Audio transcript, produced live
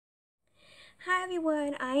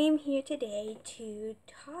am here today to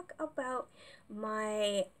talk about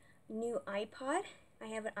my new iPod. I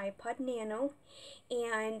have an Ipod Nano,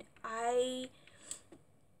 and I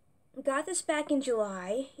got this back in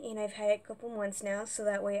July, and I've had it a couple months now, so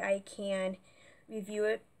that way I can review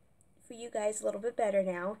it for you guys a little bit better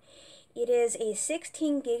now. It is a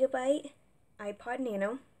 16 gigabyte Ipod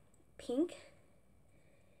Nano, pink,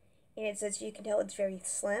 and it's, as you can tell, it's very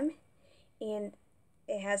slim, and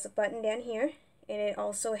it has a button down here, and it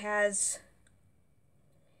also has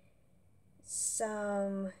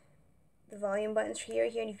the volume buttons here,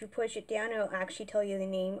 and if you push it down, it'll actually tell you the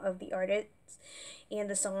name of the artist and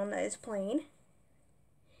the song that is playing.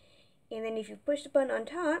 And then if you push the button on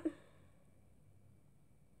top,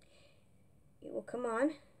 it will come on.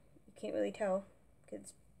 You can't really tell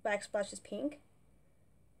because backsplash is pink.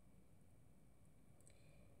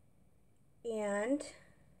 And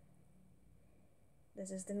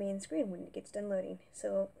this is the main screen when it gets done loading.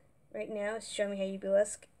 So right now it's showing me how you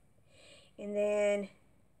burlesque. And then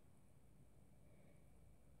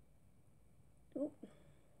so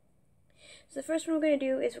the first one we're going to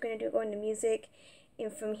do is go into music,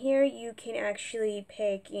 and from here you can actually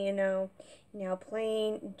pick, now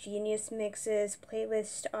playing, genius mixes,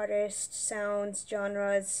 playlist, artists, sounds,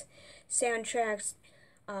 genres, soundtracks,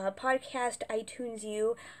 podcast, iTunes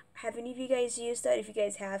U. Have any of you guys used that? If you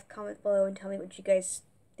guys have, comment below and tell me what you guys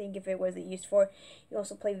think of it, what is it used for. You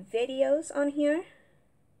also play videos on here,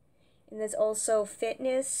 and there's also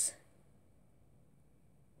fitness,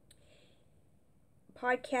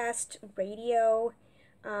 podcast, radio,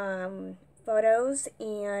 photos,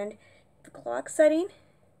 and the clock setting,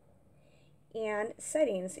 and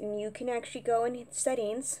settings. And you can actually go in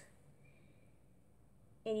settings,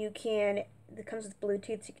 and you can, it comes with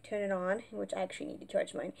Bluetooth, so you can turn it on, which I actually need to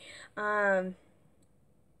charge mine.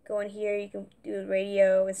 Go in here, you can do the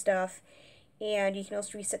radio and stuff, and you can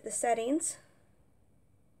also reset the settings.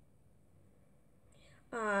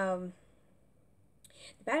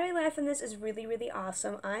 The battery life on this is really, really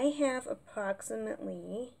awesome. I have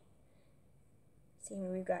approximately, see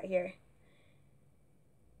what we've got here,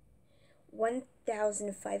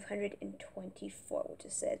 1,524, which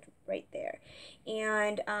is said right there.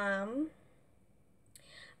 And I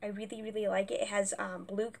really, really like it. It has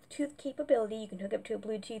Bluetooth capability. You can hook up to a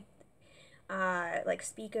Bluetooth like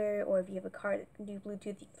speaker, or if you have a car that can do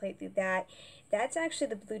Bluetooth, you can play it through that. That's actually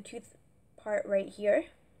the Bluetooth part right here.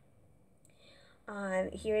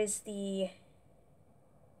 Here is the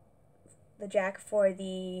jack for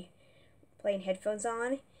the playing headphones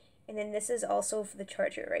on, and then this is also for the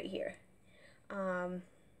charger right here. I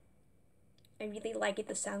really like it.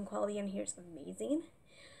 The sound quality on here is amazing.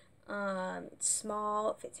 It's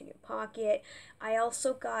small, it fits in your pocket. I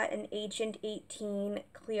also got an Agent 18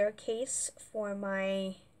 clear case for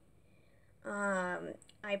my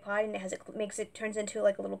iPod, and it has turns into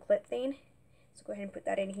like a little clip thing. So go ahead and put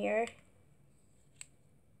that in here.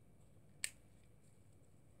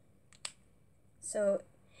 So it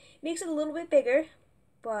makes it a little bit bigger,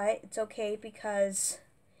 but it's okay because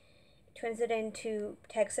it turns it into,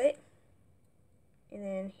 protects it. And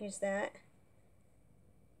then here's that.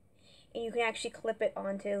 And you can actually clip it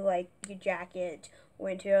onto like your jacket or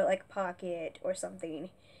into like a pocket or something.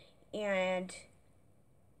 And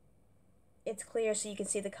it's clear so you can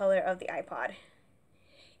see the color of the iPod.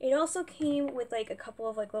 It also came with like a couple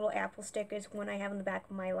of like little Apple stickers, one I have on the back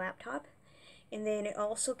of my laptop. And then it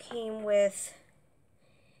also came with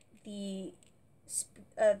the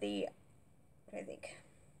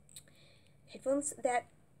headphones that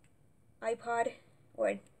iPod,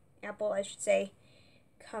 or Apple I should say,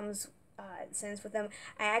 sends with them.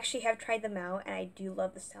 I actually have tried them out, and I do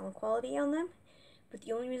love the sound quality on them, but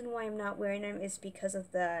the only reason why I'm not wearing them is because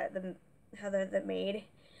of how they're made.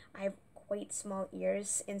 I have quite small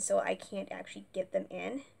ears, and so I can't actually get them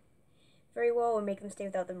in very well or make them stay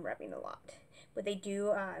without them rubbing a lot. But they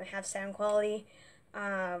do have sound quality,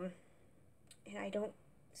 and I don't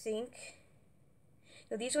think,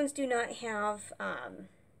 no, these ones do not have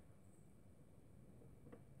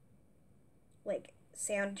like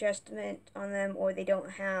sound adjustment on them, or they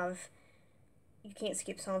don't have, you can't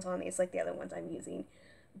skip songs on these like the other ones I'm using.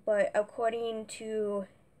 But according to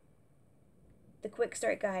the quick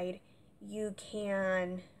start guide, you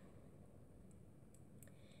can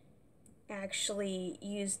actually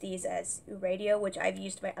use these as radio, which I've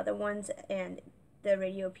used my other ones, and the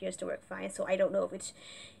radio appears to work fine. So I don't know if it's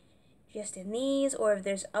just in these, or if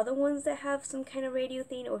there's other ones that have some kind of radio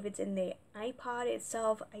thing, or if it's in the iPod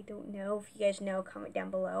itself. I don't know. If you guys know, comment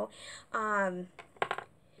down below.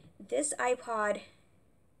 This iPod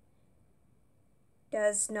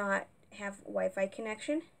does not have Wi-Fi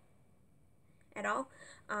connection. at all.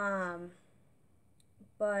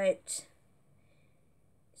 But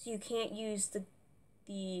so you can't use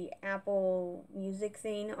the Apple Music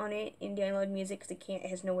thing on it and download music because it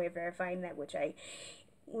has no way of verifying that, which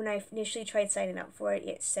when I initially tried signing up for it,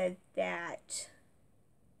 it said that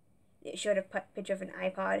it showed a picture of an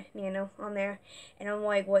iPod Nano on there, and I'm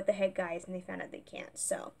like, what the heck, guys? And they found out they can't.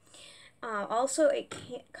 So also it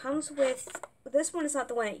comes with, this one is not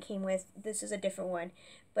the one it came with, this is a different one,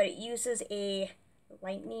 but it uses a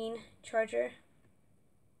lightning charger.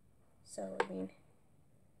 So I mean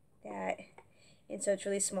that, and so it's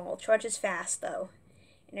really small. Charges fast though,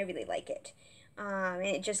 and I really like it. And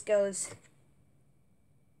it just goes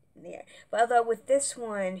there. But although with this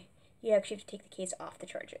one, you actually have to take the case off to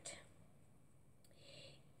charge it.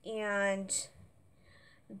 And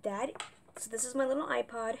so this is my little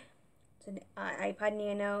iPod. It's an iPod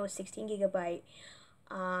Nano, 16 gigabyte.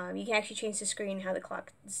 You can actually change the screen how the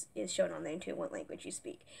clock is shown on there into what language you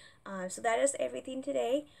speak. So that is everything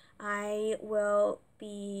today. I will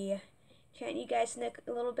be chatting to you guys in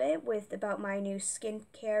a little bit about my new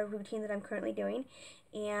skincare routine that I'm currently doing,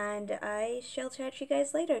 and I shall chat to you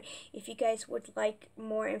guys later. If you guys would like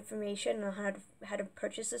more information on how to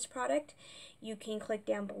purchase this product, you can click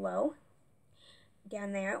down below,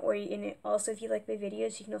 down there, or also if you like my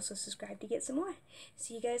videos, you can also subscribe to get some more.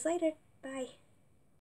 See you guys later. Bye.